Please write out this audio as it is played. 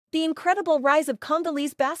The incredible rise of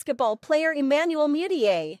Congolese basketball player Emmanuel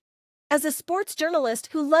Mudiay. As a sports journalist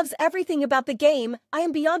who loves everything about the game, I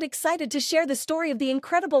am beyond excited to share the story of the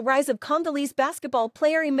incredible rise of Congolese basketball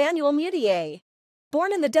player Emmanuel Mudiay.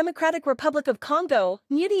 Born in the Democratic Republic of Congo,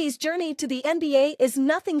 Mudiay's journey to the NBA is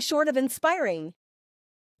nothing short of inspiring.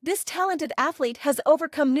 This talented athlete has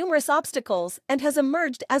overcome numerous obstacles and has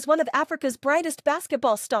emerged as one of Africa's brightest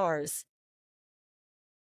basketball stars.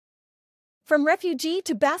 From refugee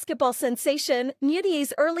to basketball sensation,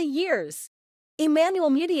 Mudiay's early years. Emmanuel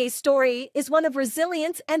Mudiay's story is one of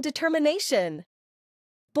resilience and determination.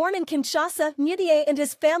 Born in Kinshasa, Mudiay and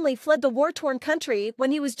his family fled the war-torn country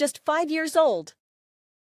when he was just 5 years old.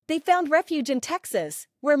 They found refuge in Texas,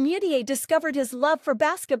 where Mudiay discovered his love for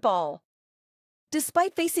basketball.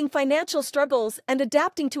 Despite facing financial struggles and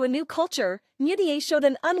adapting to a new culture, Mudiay showed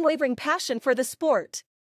an unwavering passion for the sport.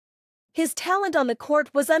 His talent on the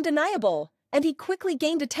court was undeniable, and he quickly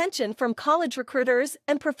gained attention from college recruiters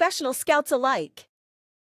and professional scouts alike.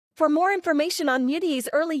 For more information on Mudiay's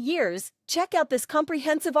early years, check out this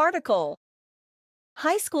comprehensive article.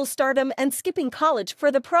 High school stardom and skipping college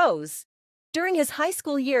for the pros. During his high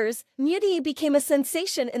school years, Mudiay became a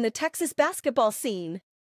sensation in the Texas basketball scene.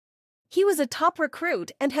 He was a top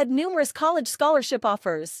recruit and had numerous college scholarship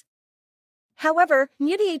offers. However,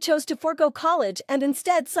 Mudiay chose to forego college and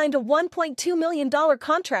instead signed a $1.2 million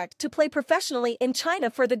contract to play professionally in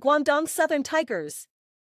China for the Guangdong Southern Tigers.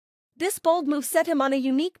 This bold move set him on a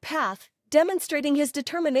unique path, demonstrating his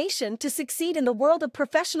determination to succeed in the world of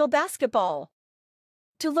professional basketball.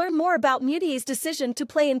 To learn more about Mudiay's decision to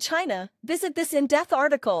play in China, visit this in-depth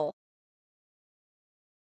article.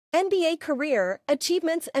 NBA career,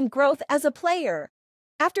 achievements and growth as a player.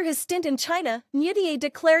 After his stint in China, Mudiay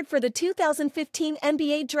declared for the 2015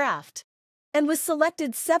 NBA draft and was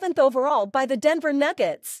selected 7th overall by the Denver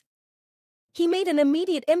Nuggets. He made an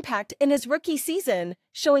immediate impact in his rookie season,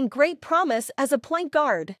 showing great promise as a point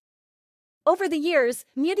guard. Over the years,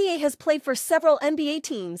 Mudiay has played for several NBA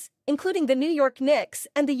teams, including the New York Knicks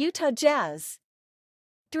and the Utah Jazz.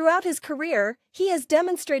 Throughout his career, he has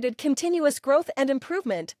demonstrated continuous growth and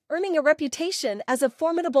improvement, earning a reputation as a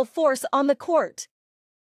formidable force on the court.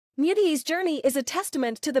 Mudiay's journey is a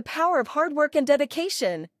testament to the power of hard work and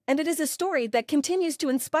dedication, and it is a story that continues to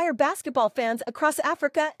inspire basketball fans across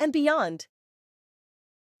Africa and beyond.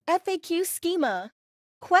 FAQ schema.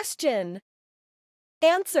 Question.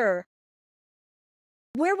 Answer.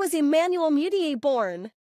 Where was Emmanuel Mudiay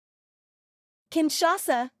born?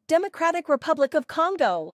 Kinshasa, Democratic Republic of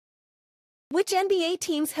Congo. Which NBA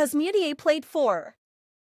teams has Mudiay played for?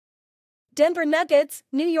 Denver Nuggets,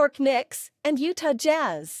 New York Knicks, and Utah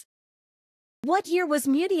Jazz. What year was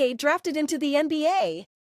Mudiay drafted into the NBA?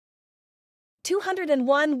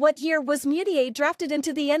 201. What year was Mudiay drafted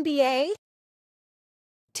into the NBA?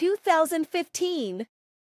 2015.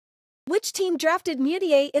 Which team drafted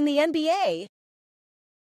Mudiay in the NBA?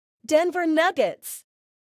 Denver Nuggets.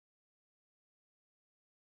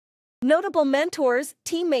 Notable mentors,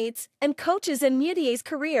 teammates, and coaches in Mudiay's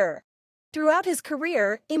career. Throughout his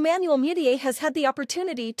career, Emmanuel Mudiay has had the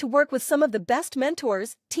opportunity to work with some of the best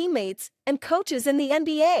mentors, teammates, and coaches in the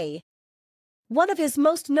NBA. One of his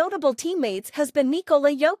most notable teammates has been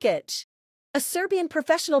Nikola Jokic, a Serbian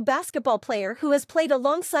professional basketball player who has played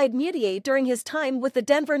alongside Mudiay during his time with the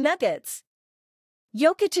Denver Nuggets.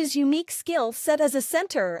 Jokic's unique skill set as a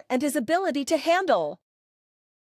center and his ability to handle